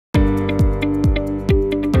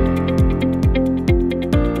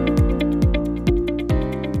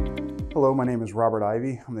Hello, my name is Robert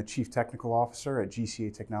Ivey. I'm the Chief Technical Officer at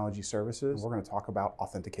GCA Technology Services. We're going to talk about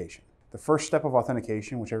authentication. The first step of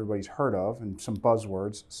authentication, which everybody's heard of, and some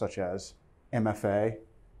buzzwords such as MFA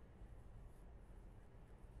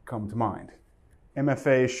come to mind.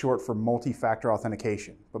 MFA is short for Multi-Factor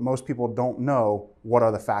Authentication, but most people don't know what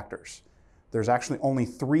are the factors. There's actually only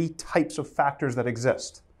 3 types of factors that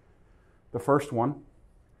exist. The first one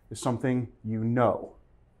is something you know.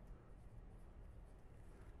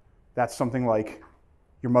 That's something like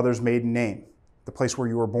your mother's maiden name, the place where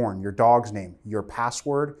you were born, your dog's name, your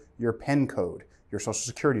password, your PIN code, your social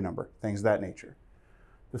security number, things of that nature.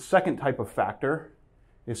 The second type of factor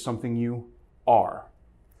is something you are.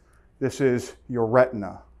 This is your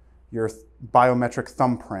retina, your biometric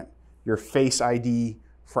thumbprint, your Face ID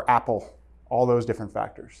for Apple, all those different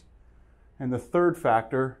factors. And the third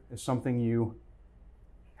factor is something you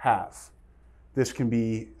have. This can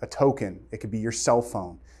be a token, it could be your cell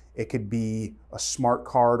phone, it could be a smart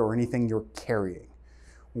card or anything you're carrying.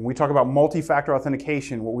 When we talk about multi-factor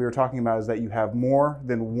authentication, what we were talking about is that you have more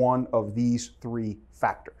than one of these 3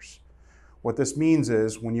 factors. What this means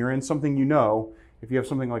is when you're in something you know, if you have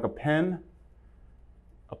something like a PIN,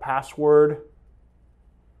 a password,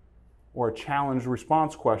 or a challenge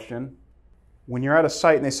response question, when you're at a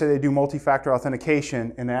site and they say they do multi-factor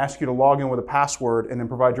authentication and they ask you to log in with a password and then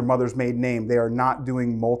provide your mother's maiden name, they are not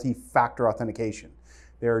doing multi-factor authentication.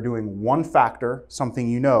 They are doing one factor, something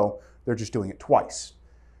you know, they're just doing it twice.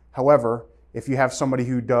 However, if you have somebody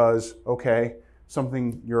who does,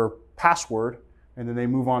 something, your password, and then they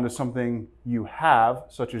move on to something you have,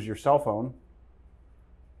 such as your cell phone,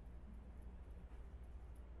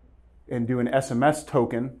 and do an SMS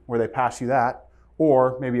token where they pass you that,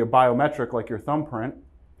 or maybe a biometric like your thumbprint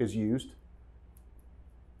is used,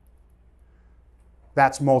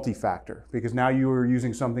 that's multi-factor, because now you are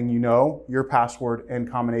using something you know, your password, in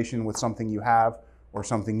combination with something you have or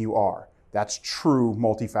something you are. That's true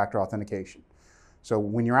multi-factor authentication. So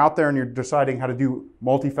when you're out there and you're deciding how to do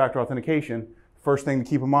multi-factor authentication, first thing to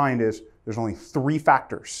keep in mind is there's only 3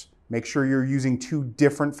 factors. Make sure you're using 2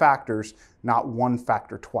 different factors, not one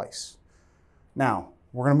factor twice. Now,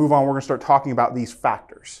 we're going to move on. We're going to start talking about these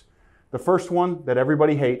factors. The first one that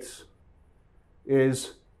everybody hates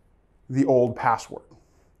is the old password.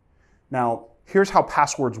 Now, here's how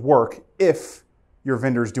passwords work if your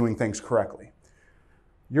vendor's doing things correctly.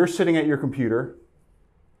 You're sitting at your computer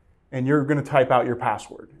and you're going to type out your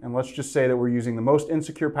password. And let's just say that we're using the most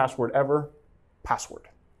insecure password ever, password.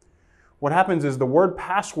 What happens is the word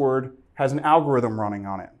password has an algorithm running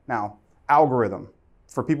on it. Now, algorithm,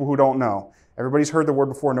 for people who don't know, everybody's heard the word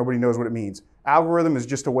before, nobody knows what it means. Algorithm is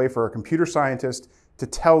just a way for a computer scientist to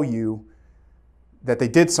tell you that they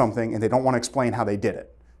did something and they don't want to explain how they did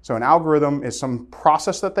it. So an algorithm is some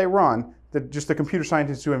process that they run that just the computer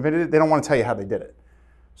scientists who invented it, they don't want to tell you how they did it.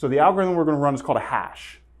 So the algorithm we're going to run is called a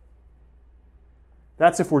hash.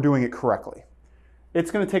 That's if we're doing it correctly.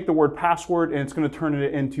 It's going to take the word password and it's going to turn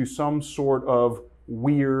it into some sort of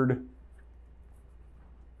weird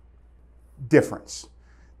difference.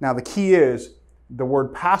 Now the key is the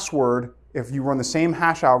word password, if you run the same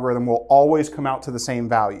hash algorithm, will always come out to the same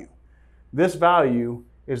value. This value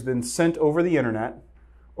is then sent over the internet,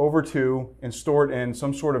 over to and stored in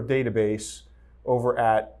some sort of database over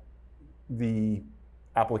at the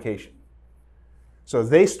application. So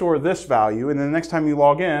they store this value, and then the next time you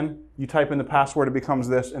log in, you type in the password, it becomes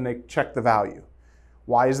this, and they check the value.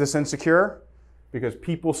 Why is this insecure? Because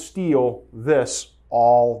people steal this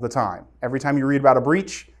all the time. Every time you read about a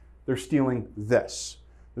breach, they're stealing this.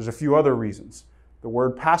 There's a few other reasons. The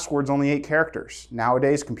word password's only 8 characters.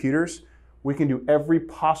 Nowadays, computers, we can do every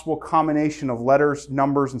possible combination of letters,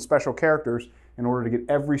 numbers, and special characters in order to get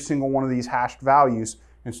every single one of these hashed values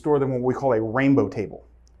and store them in what we call a rainbow table.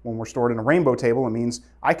 When we're stored in a rainbow table, it means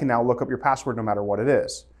I can now look up your password no matter what it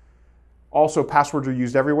is. Also, passwords are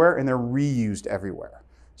used everywhere and they're reused everywhere.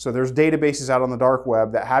 So there's databases out on the dark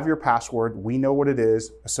web that have your password, we know what it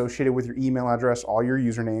is, associated with your email address, all your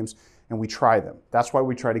usernames, and we try them. That's why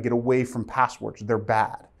we try to get away from passwords. They're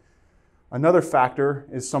bad. Another factor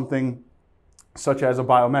is something such as a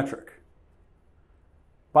biometric.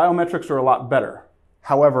 Biometrics are a lot better.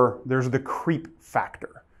 However, there's the creep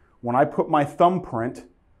factor. When I put my thumbprint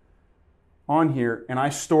on here and I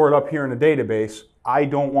store it up here in a database, I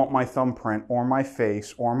don't want my thumbprint or my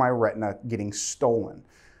face or my retina getting stolen.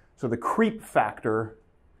 So the creep factor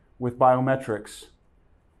with biometrics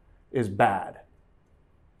is bad.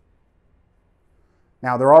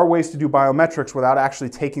 Now, there are ways to do biometrics without actually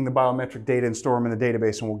taking the biometric data and store them in the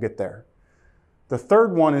database, and we'll get there. The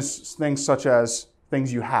third one is things such as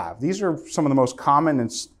things you have. These are some of the most common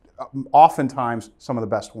and oftentimes some of the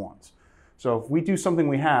best ones. So if we do something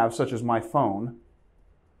we have, such as my phone,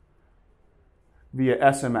 via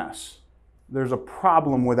SMS, there's a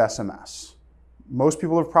problem with SMS. Most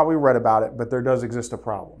people have probably read about it, but there does exist a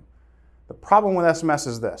problem. The problem with SMS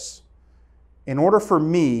is this. In order for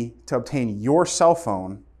me to obtain your cell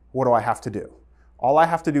phone, what do I have to do? All I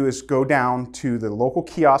have to do is go down to the local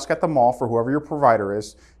kiosk at the mall for whoever your provider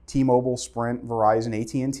is, T-Mobile, Sprint, Verizon,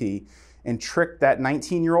 AT&T, and trick that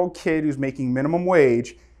 19-year-old kid who's making minimum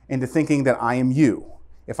wage into thinking that I am you.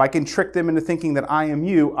 If I can trick them into thinking that I am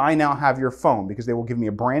you, I now have your phone because they will give me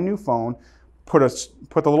a brand new phone, put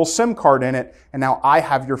the little SIM card in it, and now I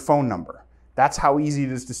have your phone number. That's how easy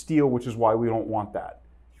it is to steal, which is why we don't want that.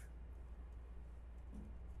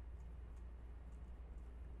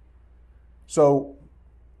 So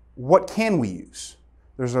what can we use?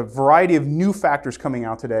 There's a variety of new factors coming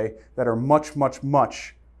out today that are much, much,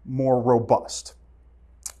 much more robust.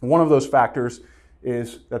 One of those factors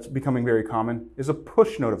that's becoming very common is a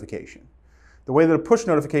push notification. The way that a push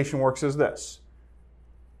notification works is this.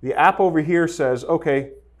 The app over here says,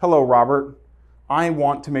 okay, hello, Robert. I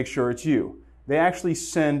want to make sure it's you. They actually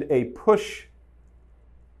send a push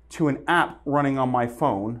to an app running on my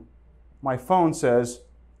phone. My phone says,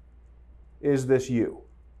 is this you?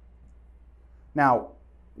 Now,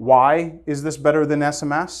 why is this better than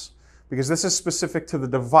SMS? Because this is specific to the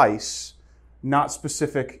device, not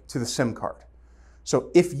specific to the SIM card.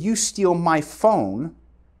 So if you steal my phone,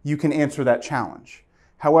 you can answer that challenge.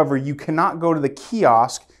 However, you cannot go to the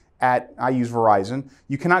kiosk I use Verizon,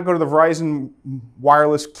 you cannot go to the Verizon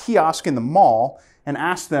wireless kiosk in the mall and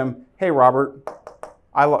ask them, hey, Robert,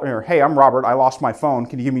 hey, I'm Robert, I lost my phone,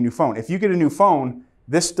 can you give me a new phone? If you get a new phone,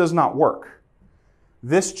 this does not work.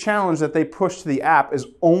 This challenge that they push to the app is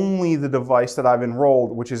only the device that I've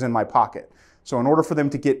enrolled, which is in my pocket. So in order for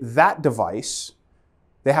them to get that device,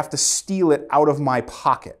 they have to steal it out of my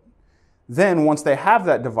pocket. Then once they have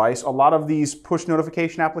that device, a lot of these push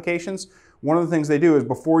notification applications, one of the things they do is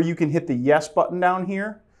before you can hit the yes button down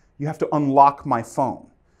here, you have to unlock my phone.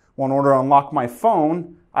 Well, in order to unlock my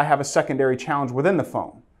phone, I have a secondary challenge within the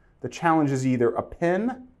phone. The challenge is either a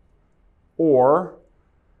PIN or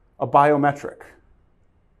a biometric.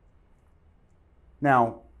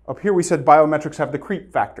 Now, up here we said biometrics have the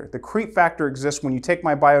creep factor. The creep factor exists when you take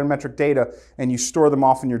my biometric data and you store them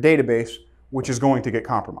off in your database, which is going to get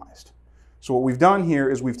compromised. So what we've done here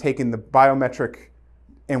is we've taken the biometric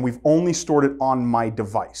and we've only stored it on my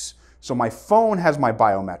device. So my phone has my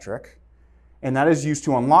biometric, and that is used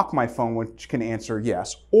to unlock my phone, which can answer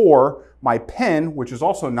yes. Or my PIN, which is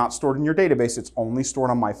also not stored in your database, it's only stored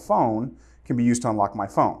on my phone, can be used to unlock my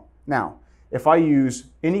phone. Now, if I use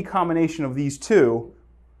any combination of these two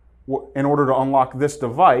in order to unlock this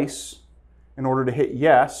device, in order to hit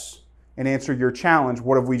yes and answer your challenge,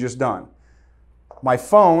 what have we just done? My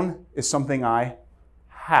phone is something I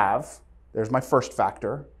have. There's my first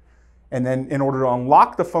factor. And then in order to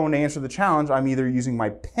unlock the phone to answer the challenge, I'm either using my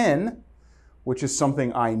PIN, which is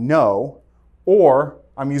something I know, or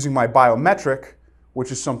I'm using my biometric,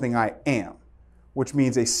 which is something I am, which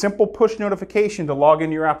means a simple push notification to log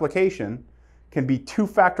into your application can be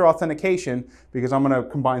two-factor authentication because I'm going to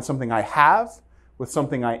combine something I have with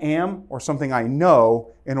something I am or something I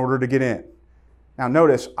know in order to get in. Now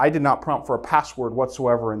notice, I did not prompt for a password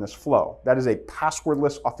whatsoever in this flow. That is a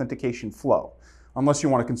passwordless authentication flow, unless you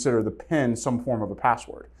want to consider the PIN some form of a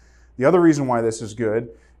password. The other reason why this is good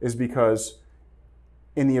is because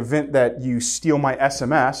in the event that you steal my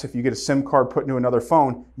SMS, if you get a SIM card put into another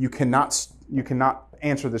phone, you cannot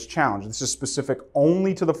answer this challenge. This is specific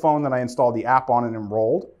only to the phone that I installed the app on and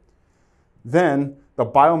enrolled. Then the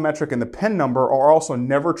biometric and the PIN number are also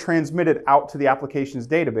never transmitted out to the application's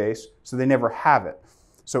database, so they never have it.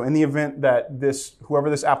 So in the event that whoever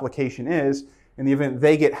this application is, in the event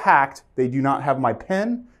they get hacked, they do not have my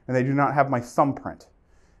PIN and they do not have my thumbprint.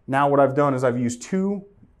 Now what I've done is I've used two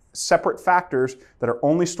separate factors that are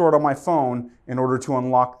only stored on my phone in order to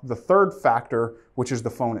unlock the third factor, which is the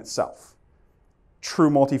phone itself. True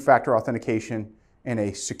multi-factor authentication in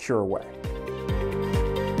a secure way.